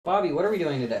Bobby, what are we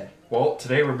doing today? Well,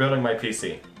 today we're building my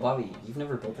PC. Bobby, you've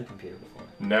never built a computer before.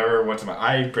 Never went to my...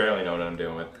 I barely know what I'm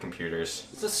doing with computers.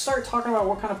 Let's start talking about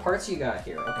what kind of parts you got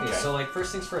here. Okay, so like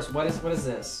first things first, what is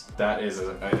this? That is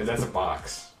that's a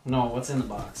box. No, what's in the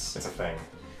box? It's a thing.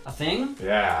 A thing?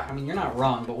 Yeah. I mean, you're not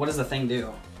wrong, but what does the thing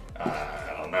do?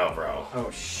 I don't know, bro.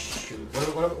 Oh, shoot.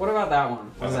 What about that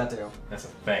one? What does that do? That's a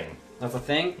thing. That's a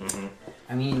thing? Mm-hmm.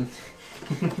 I mean,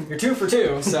 you're 2 for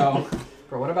 2, so...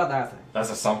 Bro, what about that thing? That's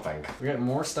a something. We got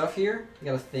more stuff here? You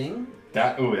got a thing?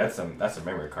 That's a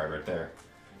memory card right there.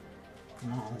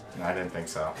 No. I didn't think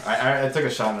so. I took a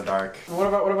shot in the dark. What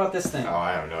about this thing? Oh,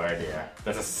 I have no idea.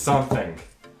 That's a something.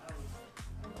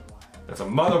 That's a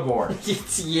motherboard.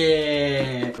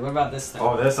 Yeah. What about this thing?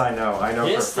 Oh, this I know. I know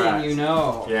this for a fact. thing you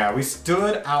know. Yeah, we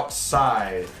stood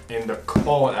outside in the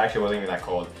cold. Actually, it wasn't even that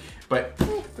cold. But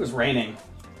it was raining.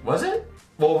 Was it?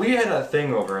 Well, we had a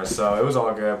thing over us, so it was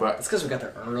all good, but... It's because we got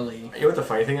there early. You know what the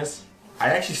funny thing is? I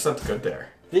actually slept good there.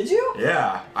 Did you?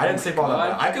 Yeah. I didn't sleep all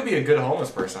that. I could be a good homeless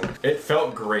person. It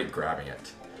felt great grabbing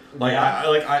it. Like, yeah.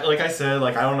 like I said,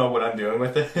 like, I don't know what I'm doing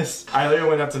with this. I literally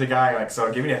went up to the guy, like,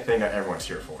 so give me a thing that everyone's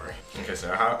here for. Okay,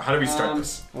 so how do we start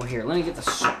this? Well, here, let me get the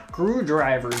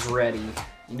screwdrivers ready.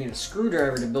 You need a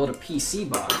screwdriver to build a PC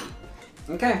body.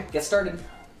 Okay, get started.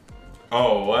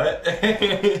 Oh, what?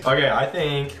 Okay, I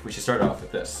think we should start off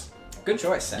with this. Good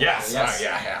choice, Sam. Yes.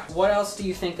 Yeah. What else do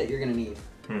you think that you're gonna need?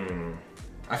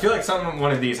 I feel like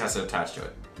one of these has to attach to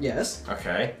it. Yes.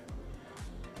 Okay.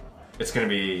 It's gonna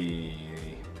be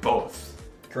both.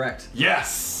 Correct.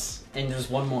 Yes! And there's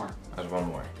one more. There's one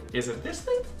more. Is it this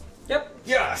thing? Yep.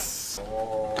 Yes!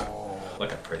 Oh,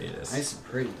 look how pretty it is. Nice and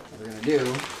pretty. What we're gonna do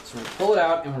is we're gonna pull it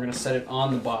out and we're gonna set it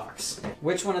on the box.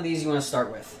 Which one of these you wanna start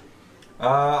with?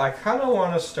 I kind of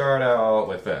want to start out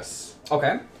with this.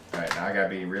 Okay. Alright, now I gotta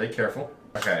be really careful.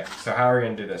 Okay, so how are we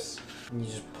gonna do this? You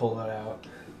just pull it out.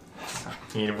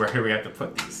 Where do we have to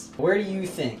put these? Where do you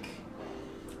think?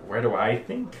 Where do I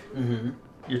think? Mm-hmm.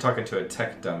 You're talking to a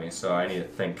tech dummy, so I need to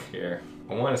think here.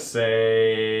 I want to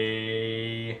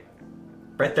say...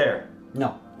 right there.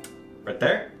 No. Right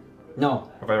there?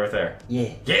 No. How about right there?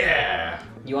 Yeah. Yeah!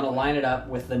 You want to line it up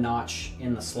with the notch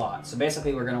in the slot. So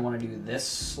basically we're going to want to do this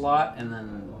slot and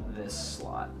then this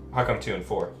slot. How come 2 and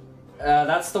 4?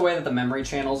 That's the way that the memory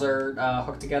channels are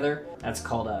hooked together. That's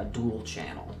called a dual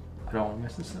channel. I don't want to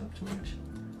mess this up too much.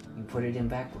 You put it in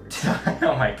backwards.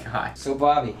 Oh my god. So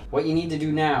Bobby, what you need to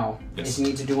do now is you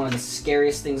need to do one of the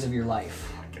scariest things of your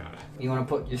life. Oh my god. You want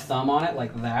to put your thumb on it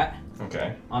like that.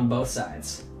 Okay. On both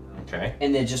sides. Okay.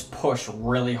 And then just push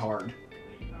really hard.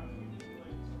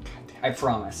 I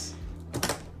promise.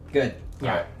 Good.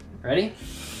 Yeah. Right. Ready?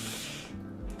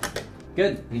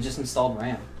 Good. We just installed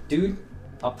RAM. Dude,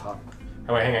 up top.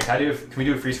 Oh wait, hang on. Can we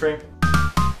do a freeze frame?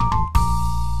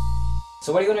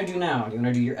 So what do you want to do now? Do you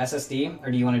want to do your SSD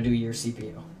or do you want to do your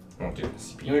CPU? I won't do the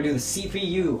CPU. You want to do the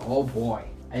CPU? Oh boy.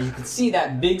 As you can see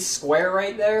that big square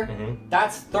right there,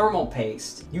 that's thermal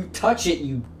paste. You touch it,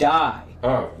 you die.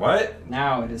 Oh, what?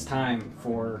 Now it is time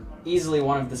for easily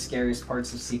one of the scariest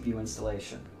parts of CPU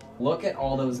installation. Look at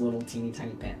all those little teeny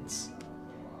tiny pins.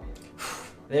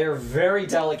 They're very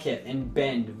delicate and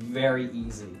bend very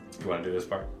easy. You want to do this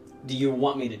part? Do you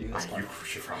want me to do this part? You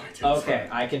should probably do this part. Okay,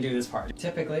 I can do this part.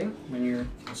 Typically, when you're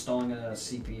installing a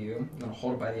CPU, you want to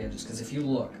hold it by the edges, because if you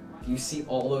look, you see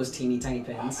all those teeny tiny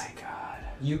pins. Oh my god.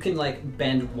 You can like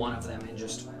bend one of them and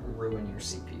just ruin your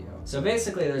CPU. So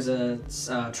basically there's a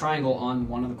triangle on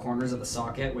one of the corners of the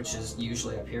socket, which is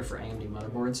usually up here for AMD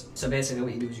motherboards. So basically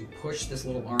what you do is you push this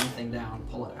little arm thing down,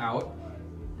 pull it out,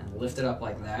 and lift it up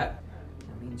like that.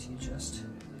 That means you just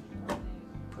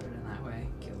put it in that way,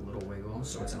 give it a little wiggle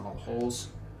so it's in all the holes.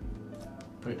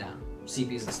 Put it down.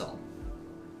 CPU is installed.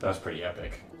 That was pretty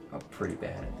epic. I'm pretty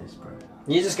bad at this, bro.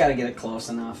 You just gotta get it close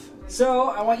enough. So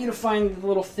I want you to find the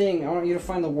little thing. I want you to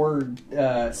find the word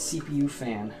CPU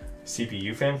fan.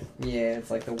 CPU fan? Yeah,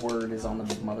 it's like the word is on the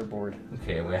motherboard.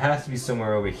 Okay, well it has to be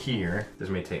somewhere over here. This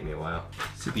may take me a while.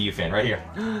 CPU fan, right here.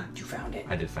 You found it.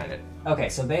 I did find it. Okay,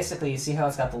 so basically you see how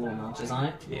it's got the little notches on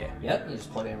it? Yeah. Yep, you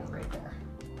just plug it in right there.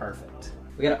 Perfect.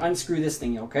 We gotta unscrew this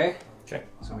thing, okay? Okay.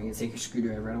 So when you take your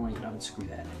screwdriver, I don't want you to unscrew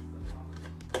that.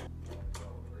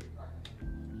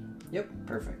 Yep,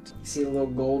 perfect. You see the little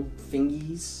gold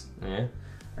fingies? Yeah.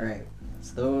 Alright,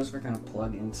 so those we're gonna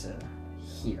plug into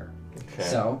here. Okay.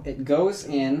 So it goes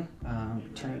in,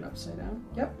 turn it upside down.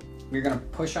 Yep. You're gonna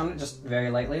push on it just very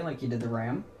lightly like you did the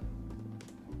RAM.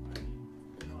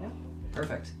 Yep,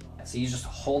 perfect. So you just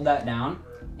hold that down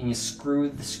and you screw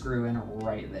the screw in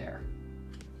right there.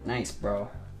 Nice, bro.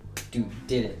 Dude, you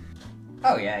did it.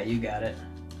 Oh yeah, you got it.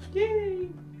 Yay!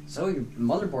 So your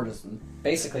motherboard is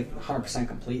basically 100%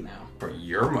 complete now. Bro,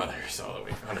 your mother's all the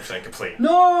way 100% complete.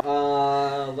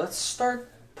 No! Let's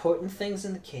start putting things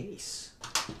in the case.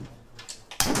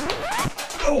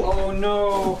 Oh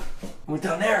no! Went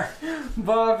down there.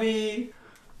 Bobby!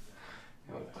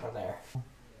 Down there.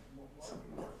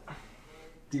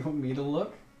 Do you want me to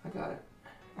look? I got it.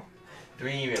 Do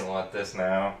we even want this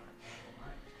now?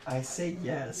 I say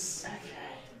yes. Okay.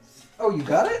 Oh, you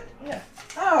got it? Yeah.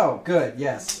 Oh, good.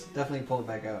 Yes. Definitely pull it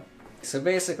back out. So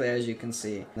basically, as you can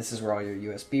see, this is where all your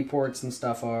USB ports and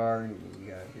stuff are. And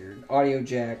you got your audio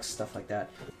jacks, stuff like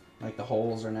that. Like the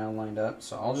holes are now lined up.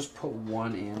 So I'll just put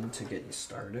one in to get you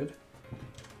started.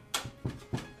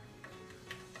 Are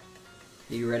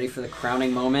you ready for the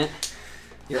crowning moment?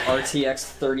 Your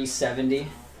RTX 3070?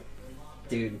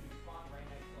 Dude.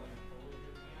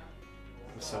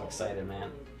 I'm so excited, man.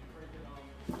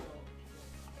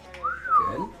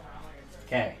 Good.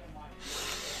 Okay.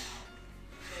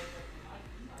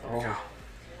 Oh.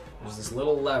 There's this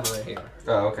little lever right here.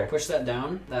 Oh, okay. Push that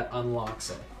down, that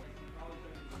unlocks it.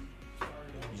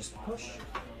 You just push.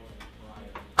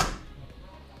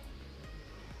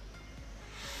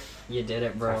 You did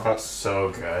it, bro. That felt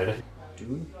so good.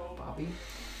 Dude, Bobby,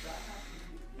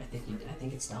 I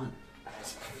think it's done.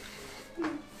 I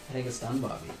think it's done,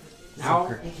 Bobby.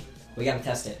 Now, we gotta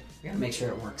test it. We gotta make sure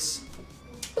it works.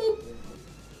 Boop.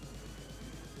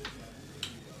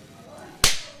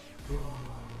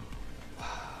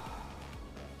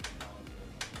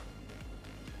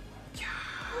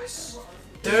 Yes!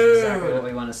 Dude! Exactly what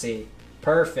we want to see.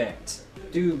 Perfect.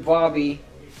 Dude, Bobby,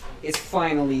 it's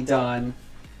finally done.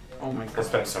 Oh my god. It's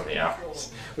been so many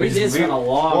hours. We did spend a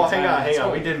long time. Well, hang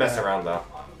on. We did mess around though.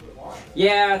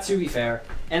 Yeah, to be fair.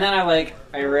 And then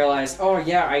I realized, oh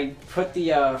yeah, I put the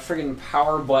friggin'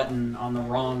 power button on the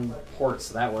wrong port,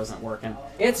 so that wasn't working.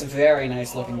 It's a very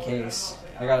nice looking case,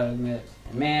 I gotta admit.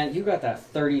 And man, you got that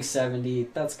 3070,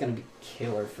 that's gonna be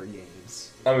killer for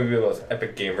games. I'm gonna be the most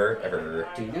epic gamer ever.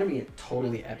 Dude, you're gonna be a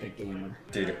totally epic gamer.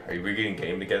 Dude, are we getting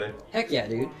game together? Heck yeah,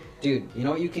 dude. Dude, you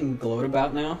know what you can gloat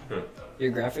about now? Hmm.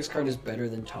 Your graphics card is better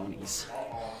than Tony's.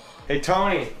 Hey,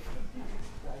 Tony!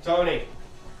 Tony!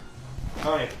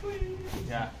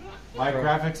 Yeah. My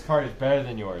graphics card is better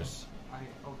than yours.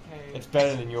 Okay. It's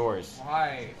better than yours.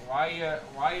 Why you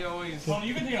always... Tony,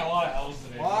 you've been taking a lot of L's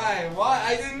today. Why?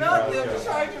 I did nothing.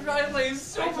 I'm trying to play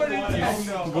so many times.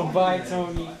 Goodbye,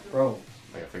 Tony. Bro.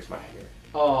 I gotta fix my hair.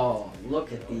 Oh,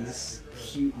 look at these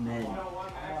cute men.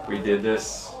 We did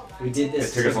this. We did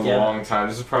this It took us a long time.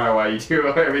 This is probably why you do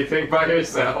everything by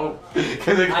yourself.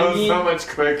 Because it goes so much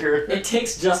quicker. It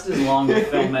takes just as long to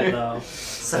film it, though.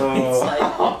 So it's like,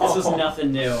 this was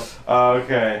nothing new.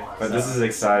 Okay, but this is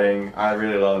exciting. I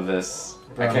really love this.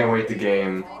 Bro. I can't wait to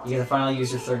game. You gotta finally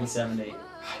use your 3070.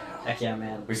 Heck yeah,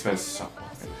 man. We spent so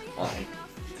long.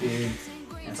 Dude,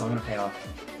 it's all gonna pay off.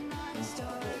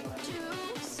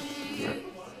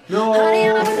 No!